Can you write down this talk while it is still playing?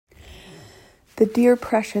the dear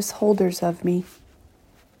precious holders of me.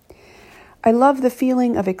 I love the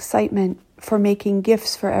feeling of excitement for making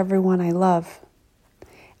gifts for everyone I love,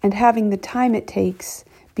 and having the time it takes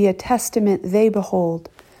be a testament they behold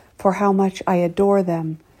for how much I adore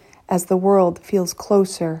them as the world feels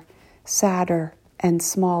closer, sadder, and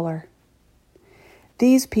smaller.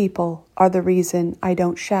 These people are the reason I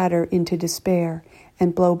don't shatter into despair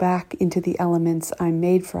and blow back into the elements I'm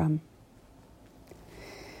made from.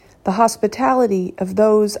 The hospitality of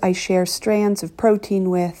those I share strands of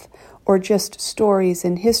protein with, or just stories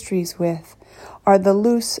and histories with, are the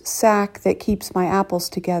loose sack that keeps my apples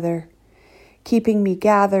together, keeping me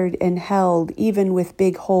gathered and held even with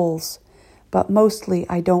big holes, but mostly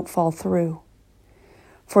I don't fall through.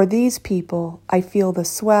 For these people, I feel the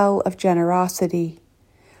swell of generosity,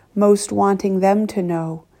 most wanting them to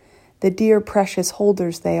know the dear precious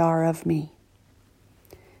holders they are of me.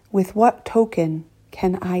 With what token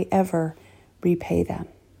can I ever repay them?